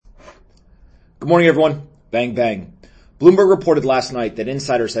Good morning, everyone. Bang, bang. Bloomberg reported last night that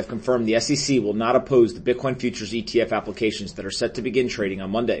insiders have confirmed the SEC will not oppose the Bitcoin futures ETF applications that are set to begin trading on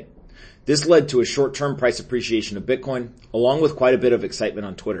Monday. This led to a short-term price appreciation of Bitcoin, along with quite a bit of excitement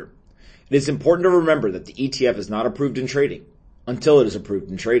on Twitter. It is important to remember that the ETF is not approved in trading until it is approved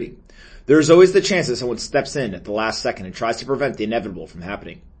in trading. There is always the chance that someone steps in at the last second and tries to prevent the inevitable from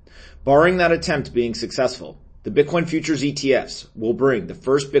happening. Barring that attempt being successful, the Bitcoin futures ETFs will bring the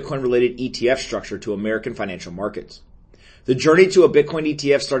first Bitcoin-related ETF structure to American financial markets. The journey to a Bitcoin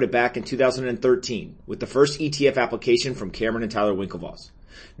ETF started back in 2013 with the first ETF application from Cameron and Tyler Winklevoss.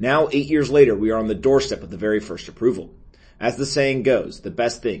 Now, 8 years later, we are on the doorstep of the very first approval. As the saying goes, the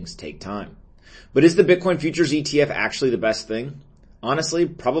best things take time. But is the Bitcoin futures ETF actually the best thing? Honestly,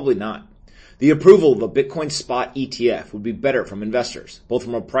 probably not. The approval of a Bitcoin spot ETF would be better from investors, both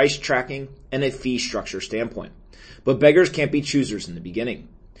from a price tracking and a fee structure standpoint. But beggars can't be choosers in the beginning.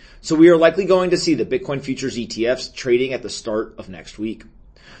 So we are likely going to see the Bitcoin futures ETFs trading at the start of next week.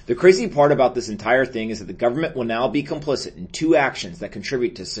 The crazy part about this entire thing is that the government will now be complicit in two actions that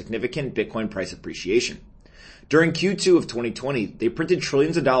contribute to significant Bitcoin price appreciation. During Q2 of 2020, they printed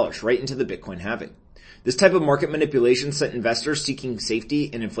trillions of dollars right into the Bitcoin halving. This type of market manipulation sent investors seeking safety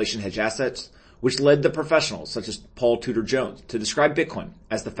in inflation hedge assets, which led the professionals such as Paul Tudor Jones to describe Bitcoin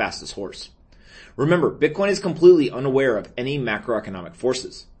as the fastest horse. Remember, Bitcoin is completely unaware of any macroeconomic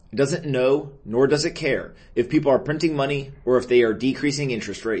forces. It doesn't know, nor does it care, if people are printing money or if they are decreasing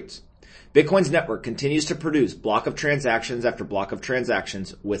interest rates. Bitcoin's network continues to produce block of transactions after block of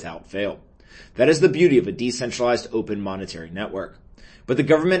transactions without fail. That is the beauty of a decentralized open monetary network. But the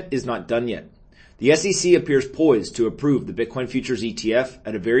government is not done yet. The SEC appears poised to approve the Bitcoin futures ETF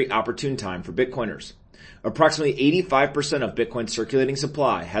at a very opportune time for Bitcoiners. Approximately 85% of Bitcoin's circulating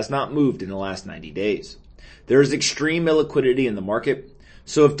supply has not moved in the last 90 days. There is extreme illiquidity in the market,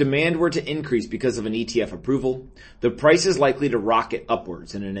 so if demand were to increase because of an ETF approval, the price is likely to rocket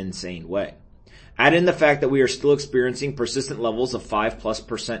upwards in an insane way. Add in the fact that we are still experiencing persistent levels of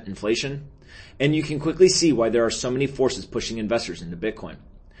 5+% inflation, and you can quickly see why there are so many forces pushing investors into Bitcoin.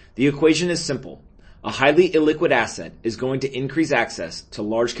 The equation is simple. A highly illiquid asset is going to increase access to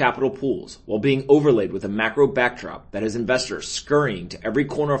large capital pools while being overlaid with a macro backdrop that has investors scurrying to every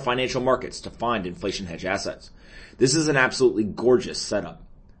corner of financial markets to find inflation hedge assets. This is an absolutely gorgeous setup.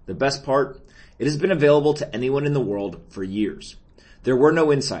 The best part, it has been available to anyone in the world for years. There were no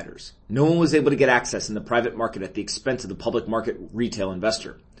insiders. No one was able to get access in the private market at the expense of the public market retail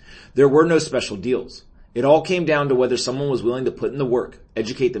investor. There were no special deals. It all came down to whether someone was willing to put in the work,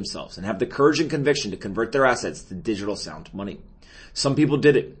 educate themselves, and have the courage and conviction to convert their assets to digital sound money. Some people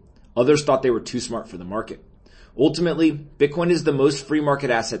did it. Others thought they were too smart for the market. Ultimately, Bitcoin is the most free market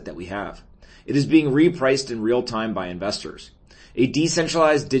asset that we have. It is being repriced in real time by investors. A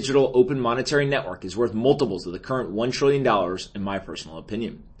decentralized digital open monetary network is worth multiples of the current $1 trillion in my personal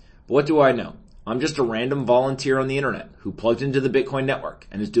opinion. But what do I know? I'm just a random volunteer on the internet who plugged into the Bitcoin network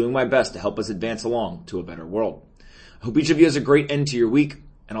and is doing my best to help us advance along to a better world. I hope each of you has a great end to your week,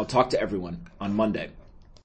 and I'll talk to everyone on Monday.